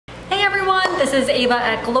this is Ava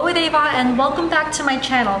at Glow with Ava and welcome back to my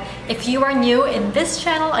channel. If you are new in this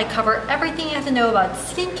channel, I cover everything you have to know about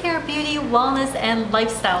skincare, beauty, wellness, and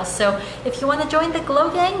lifestyle. So if you want to join the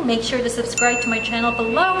Glow Gang, make sure to subscribe to my channel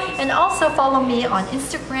below and also follow me on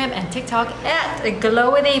Instagram and TikTok at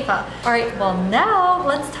Glow with Ava. Alright, well now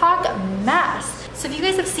let's talk masks. So if you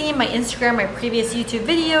guys have seen my Instagram, my previous YouTube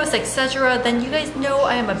videos, etc., then you guys know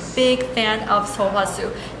I am a big fan of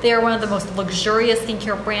SULWHASOO. They are one of the most luxurious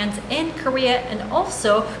skincare brands in Korea and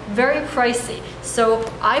also very pricey. So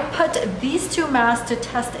I put these two masks to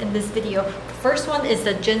test in this video. The first one is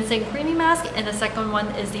the Ginseng Creamy Mask and the second one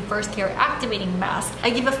is the First Care Activating Mask.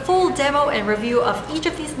 I give a full demo and review of each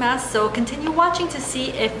of these masks, so continue watching to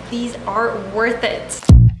see if these are worth it.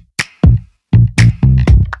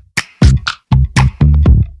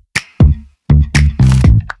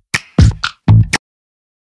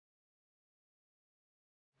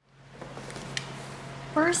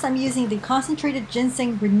 First, I'm using the Concentrated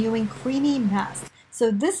Ginseng Renewing Creamy Mask.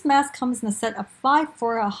 So this mask comes in a set of 5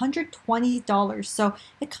 for $120. So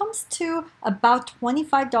it comes to about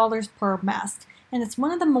 $25 per mask. And it's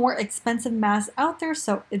one of the more expensive masks out there,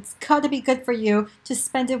 so it's gotta be good for you to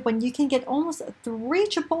spend it when you can get almost 3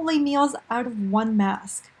 chipotle meals out of one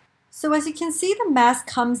mask. So as you can see, the mask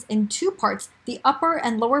comes in two parts. The upper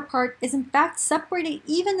and lower part is in fact separated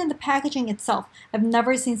even in the packaging itself. I've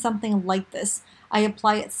never seen something like this. I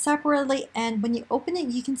apply it separately, and when you open it,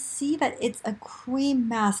 you can see that it's a cream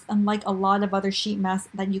mask, unlike a lot of other sheet masks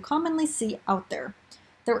that you commonly see out there.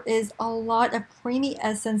 There is a lot of creamy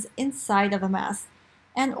essence inside of the mask,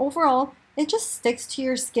 and overall, it just sticks to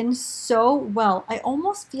your skin so well. I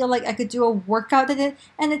almost feel like I could do a workout in it,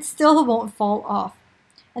 and it still won't fall off.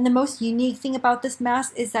 And the most unique thing about this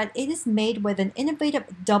mask is that it is made with an innovative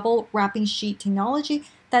double wrapping sheet technology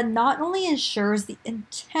that not only ensures the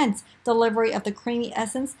intense delivery of the creamy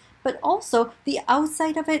essence, but also the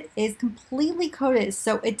outside of it is completely coated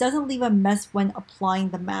so it doesn't leave a mess when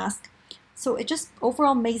applying the mask. So it just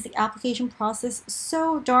overall makes the application process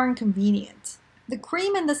so darn convenient. The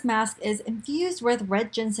cream in this mask is infused with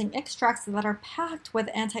red ginseng extracts that are packed with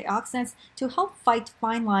antioxidants to help fight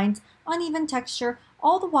fine lines, uneven texture,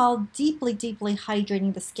 all the while deeply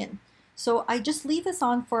hydrating the skin. So I just leave this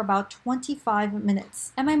on for about 25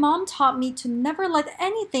 minutes. And my mom taught me to never let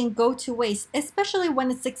anything go to waste, especially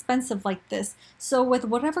when it's expensive like this. So with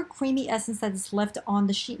whatever creamy essence that is left on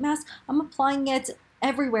the sheet mask, I'm applying it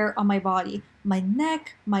everywhere on my body. My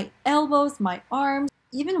neck, my elbows, my arms.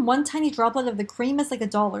 Even one tiny droplet of the cream is like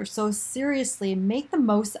 $1, so seriously, make the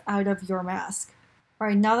most out of your mask.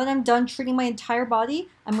 Alright, now that I'm done treating my entire body,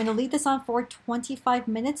 I'm going to leave this on for 25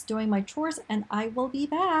 minutes doing my chores, and I will be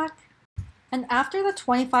back. And after the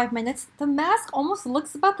 25 minutes, the mask almost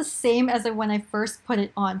looks about the same as when I first put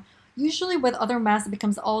it on. Usually with other masks it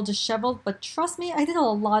becomes all disheveled, but trust me, I did a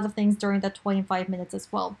lot of things during that 25 minutes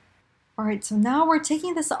as well. Alright, so now we're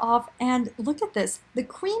taking this off and look at this. The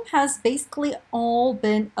cream has basically all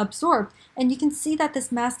been absorbed, and you can see that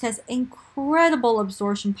this mask has incredible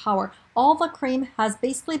absorption power. All the cream has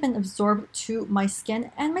basically been absorbed to my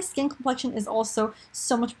skin, and my skin complexion is also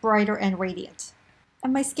so much brighter and radiant.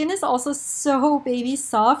 And my skin is also so baby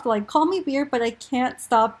soft, like call me weird, but I can't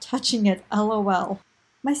stop touching it, LOL.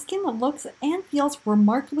 My skin looks and feels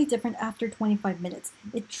remarkably different after 25 minutes.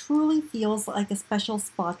 It truly feels like a special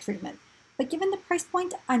spa treatment. But given the price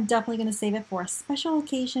point, I'm definitely going to save it for a special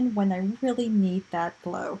occasion when I really need that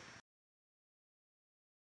glow.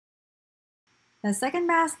 The second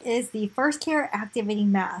mask is the First Care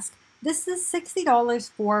Activating Mask. This is $60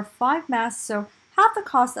 for 5 masks, so half the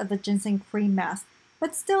cost of the Ginseng Cream Mask.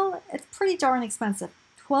 But still, it's pretty darn expensive.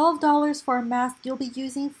 $12 for a mask you'll be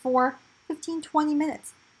using for 15-20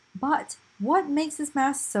 minutes. But what makes this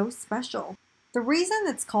mask so special? The reason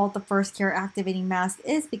it's called the First Care Activating Mask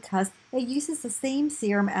is because it uses the same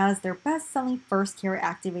serum as their best-selling First Care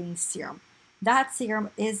Activating Serum. That serum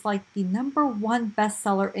is like the #1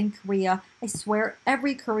 bestseller in Korea. I swear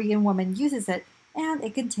every Korean woman uses it, and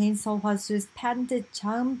it contains SULWHASOO's patented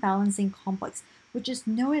Chaum Balancing Complex, which is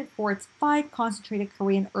noted for its 5 concentrated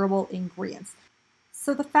Korean herbal ingredients.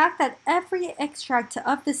 So the fact that every extract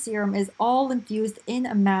of the serum is all infused in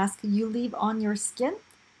a mask you leave on your skin,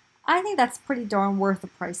 I think that's pretty darn worth the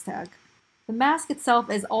price tag. The mask itself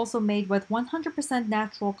is also made with 100%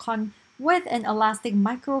 natural cotton with an elastic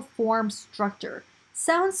microform structure.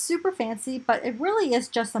 Sounds super fancy, but it really is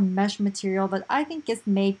just a mesh material that I think is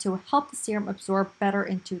made to help the serum absorb better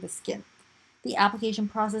into the skin. The application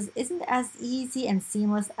process isn't as easy and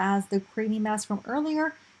seamless as the creamy mask from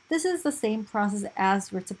earlier. This is the same process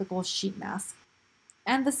as your typical sheet mask.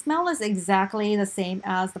 And the smell is exactly the same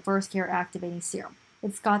as the First Care Activating Serum.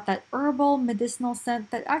 It's got that herbal medicinal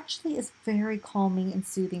scent that actually is very calming and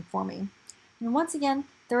soothing for me. And once again,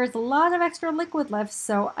 there is a lot of extra liquid left,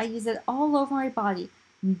 so I use it all over my body.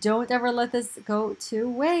 Don't ever let this go to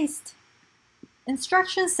waste.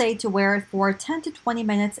 Instructions say to wear it for 10 to 20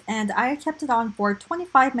 minutes, and I kept it on for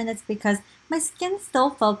 25 minutes because my skin still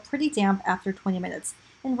felt pretty damp after 20 minutes.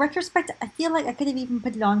 In retrospect, I feel like I could have even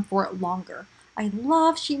put it on for longer. I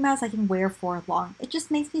love sheet masks I can wear for long. It just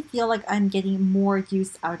makes me feel like I'm getting more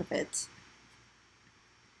use out of it.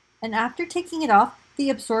 And after taking it off, the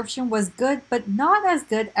absorption was good, but not as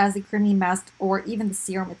good as the creamy mask or even the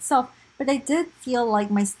serum itself, but I did feel like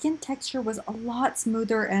my skin texture was a lot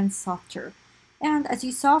smoother and softer. And as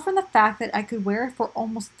you saw from the fact that I could wear it for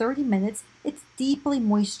almost 30 minutes, it's deeply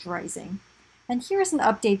moisturizing. And here's an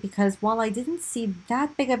update because while I didn't see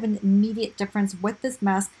that big of an immediate difference with this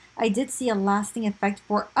mask, I did see a lasting effect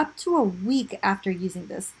for up to a week after using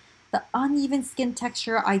this. The uneven skin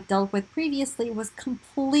texture I dealt with previously was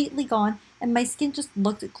completely gone, and my skin just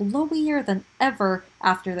looked glowier than ever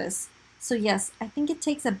after this. So yes, I think it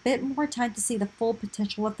takes a bit more time to see the full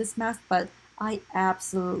potential of this mask, but I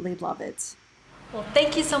absolutely love it. Well,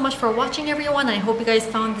 thank you so much for watching, everyone. I hope you guys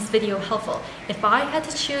found this video helpful. If I had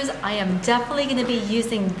to choose, I am definitely going to be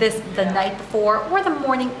using this the night before or the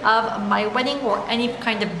morning of my wedding or any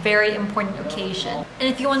kind of very important occasion. And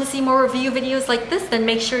if you want to see more review videos like this, then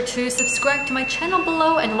make sure to subscribe to my channel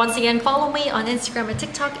below. And once again, follow me on Instagram and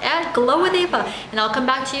TikTok at glowwithava. And I'll come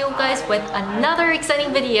back to you guys with another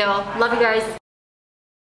exciting video. Love you guys.